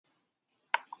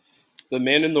The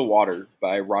Man in the Water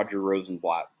by Roger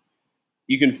Rosenblatt.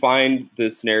 You can find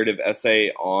this narrative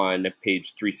essay on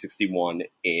page 361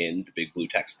 in the Big Blue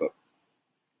textbook.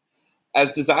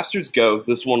 As disasters go,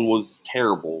 this one was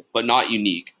terrible, but not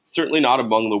unique, certainly not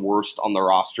among the worst on the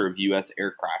roster of U.S.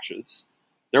 air crashes.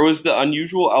 There was the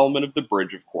unusual element of the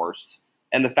bridge, of course,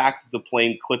 and the fact that the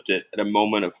plane clipped it at a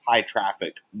moment of high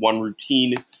traffic, one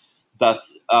routine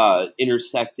thus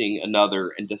intersecting another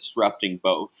and disrupting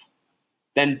both.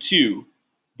 Then, too,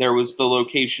 there was the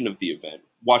location of the event.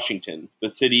 Washington, the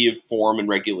city of form and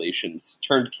regulations,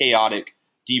 turned chaotic,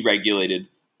 deregulated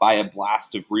by a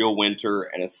blast of real winter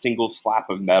and a single slap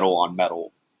of metal on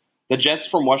metal. The jets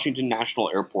from Washington National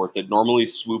Airport that normally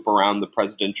swoop around the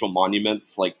presidential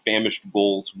monuments like famished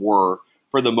bulls were,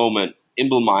 for the moment,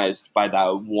 emblemized by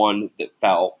that one that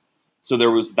fell. So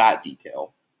there was that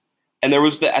detail. And there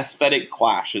was the aesthetic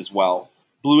clash as well.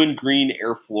 Blue and green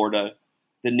Air Florida,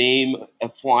 the name a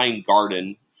flying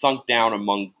garden, sunk down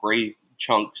among gray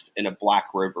chunks in a black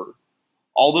river.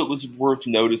 All that was worth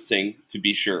noticing, to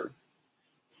be sure.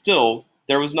 Still,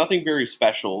 there was nothing very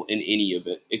special in any of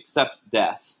it, except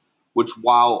death, which,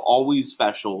 while always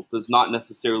special, does not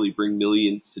necessarily bring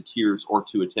millions to tears or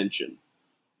to attention.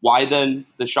 Why then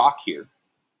the shock here?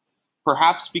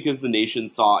 Perhaps because the nation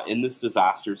saw in this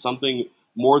disaster something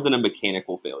more than a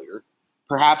mechanical failure.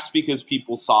 Perhaps because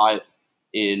people saw it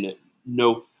in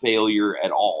no failure at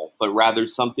all, but rather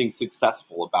something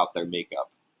successful about their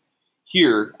makeup.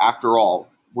 Here, after all,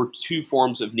 were two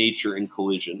forms of nature in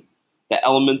collision, the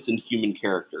elements and human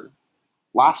character.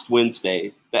 Last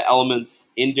Wednesday, the elements,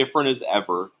 indifferent as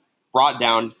ever, brought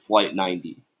down Flight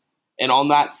 90. And on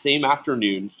that same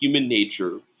afternoon, human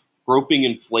nature, groping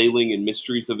and flailing in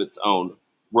mysteries of its own,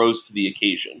 rose to the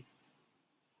occasion.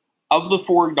 Of the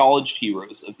four acknowledged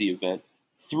heroes of the event,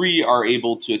 three are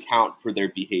able to account for their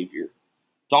behavior.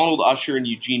 Donald Usher and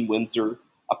Eugene Windsor,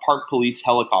 a Park Police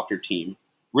helicopter team,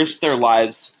 risked their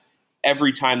lives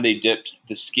every time they dipped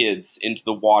the skids into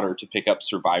the water to pick up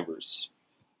survivors.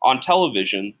 On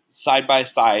television, side by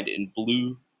side in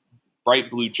bright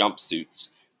blue jumpsuits,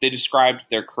 they described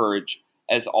their courage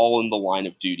as all in the line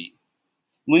of duty.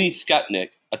 Lenny Skutnik,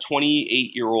 a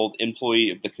 28-year-old employee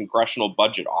of the Congressional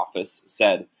Budget Office,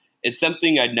 said, "It's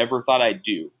something I'd never thought I'd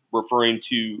do," referring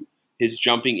to his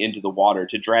jumping into the water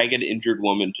to drag an injured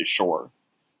woman to shore.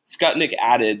 Skutnik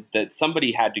added that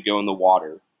somebody had to go in the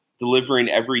water, delivering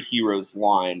every hero's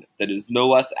line that is no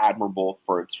less admirable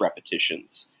for its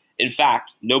repetitions. In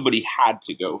fact, nobody had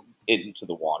to go into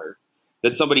the water.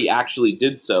 That somebody actually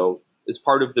did so is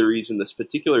part of the reason this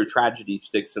particular tragedy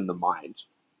sticks in the mind.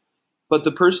 But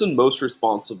the person most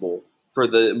responsible for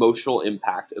the emotional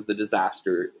impact of the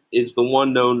disaster is the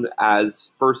one known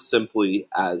as, first simply,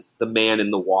 as the Man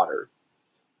in the Water.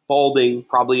 Balding,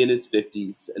 probably in his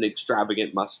 50s, an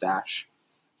extravagant mustache.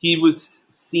 He was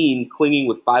seen clinging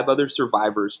with 5 other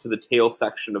survivors to the tail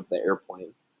section of the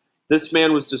airplane. This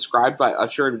man was described by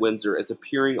Usher and Windsor as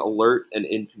appearing alert and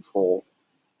in control.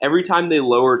 Every time they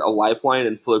lowered a lifeline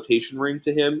and flotation ring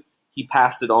to him, he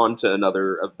passed it on to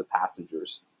another of the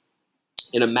passengers.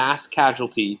 "In a mass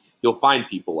casualty, you'll find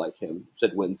people like him,"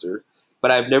 said Windsor,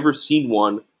 "but I've never seen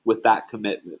one with that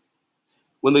commitment."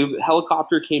 When the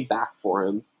helicopter came back for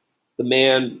him, the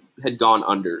man had gone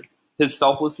under. His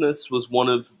selflessness was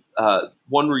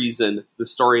one reason the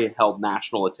story held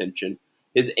national attention,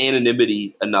 his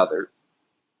anonymity another.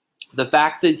 The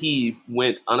fact that he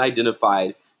went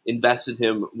unidentified invested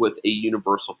him with a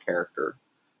universal character.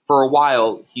 For a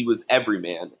while, he was every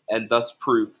man, and thus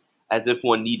proof, as if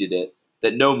one needed it,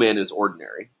 that no man is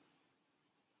ordinary.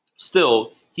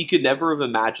 Still, he could never have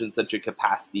imagined such a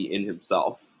capacity in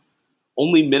himself.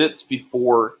 Only minutes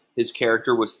before his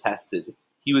character was tested,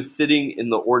 he was sitting in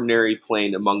the ordinary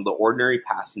plane among the ordinary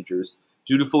passengers,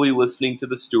 dutifully listening to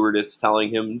the stewardess telling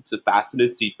him to fasten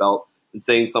his seatbelt and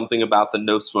saying something about the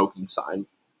no smoking sign.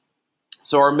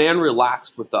 So our man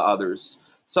relaxed with the others,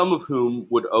 some of whom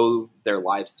would owe their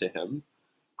lives to him.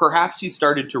 Perhaps he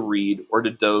started to read, or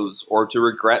to doze, or to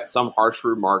regret some harsh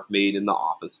remark made in the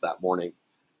office that morning.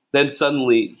 Then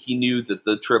suddenly he knew that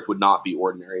the trip would not be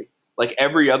ordinary. Like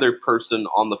every other person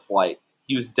on the flight,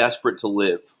 he was desperate to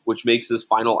live, which makes his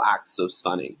final act so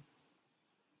stunning.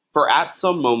 For at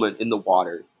some moment in the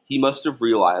water, he must have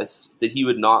realized that he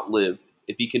would not live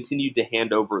if he continued to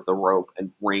hand over the rope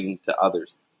and ring to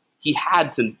others. He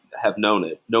had to have known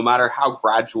it, no matter how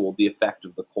gradual the effect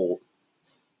of the cold.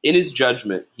 In his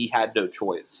judgment, he had no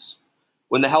choice.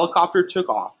 When the helicopter took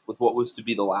off with what was to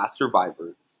be the last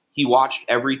survivor, he watched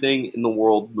everything in the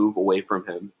world move away from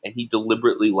him, and he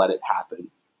deliberately let it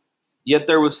happen. Yet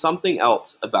there was something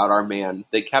else about our man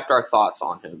that kept our thoughts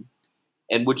on him,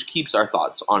 and which keeps our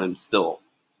thoughts on him still.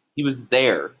 He was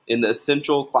there in the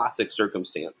essential classic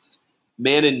circumstance.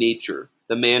 Man in nature,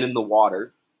 the man in the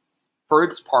water. For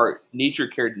its part, nature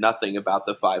cared nothing about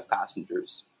the 5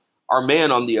 passengers. Our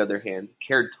man, on the other hand,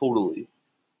 cared totally.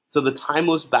 So the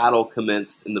timeless battle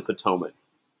commenced in the Potomac.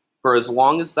 For as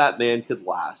long as that man could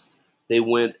last, they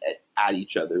went at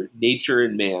each other, nature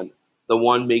and man, the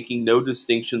one making no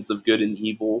distinctions of good and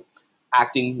evil,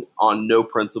 acting on no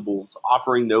principles,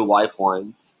 offering no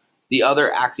lifelines, the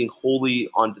other acting wholly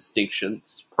on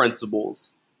distinctions,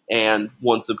 principles, and,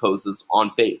 one supposes,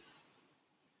 on faith.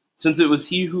 Since it was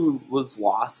he who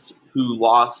lost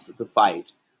the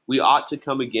fight, we ought to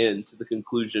come again to the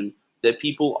conclusion that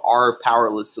people are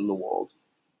powerless in the world.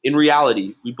 In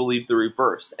reality, we believe the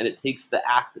reverse, and it takes the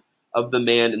act of the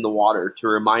man in the water to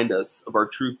remind us of our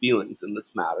true feelings in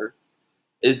this matter.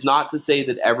 It is not to say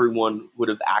that everyone would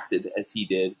have acted as he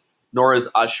did, nor as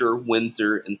Usher,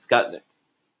 Windsor, and Skutnik.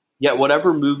 Yet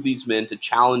whatever moved these men to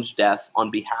challenge death on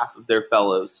behalf of their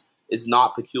fellows is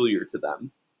not peculiar to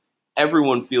them.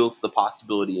 Everyone feels the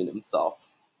possibility in himself.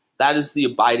 That is the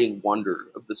abiding wonder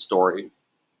of the story.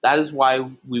 That is why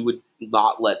we would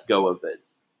not let go of it.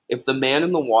 If the man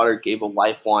in the water gave a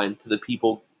lifeline to the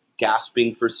people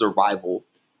gasping for survival,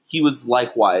 he was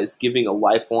likewise giving a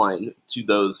lifeline to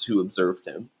those who observed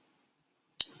him.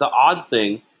 The odd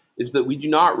thing is that we do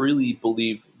not really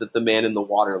believe that the man in the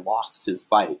water lost his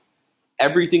fight.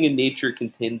 Everything in nature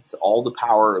contains all the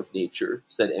power of nature,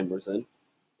 said Emerson.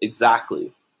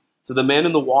 Exactly. So the man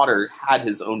in the water had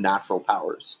his own natural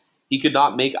powers. He could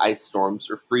not make ice storms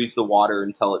or freeze the water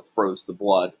until it froze the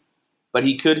blood, but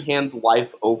he could hand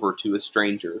life over to a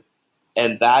stranger,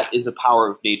 and that is a power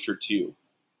of nature too.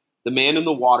 The man in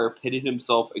the water pitted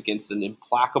himself against an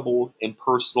implacable,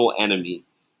 impersonal enemy.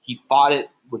 He fought it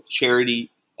with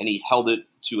charity, and he held it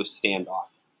to a standoff.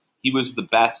 He was the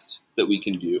best that we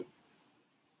can do.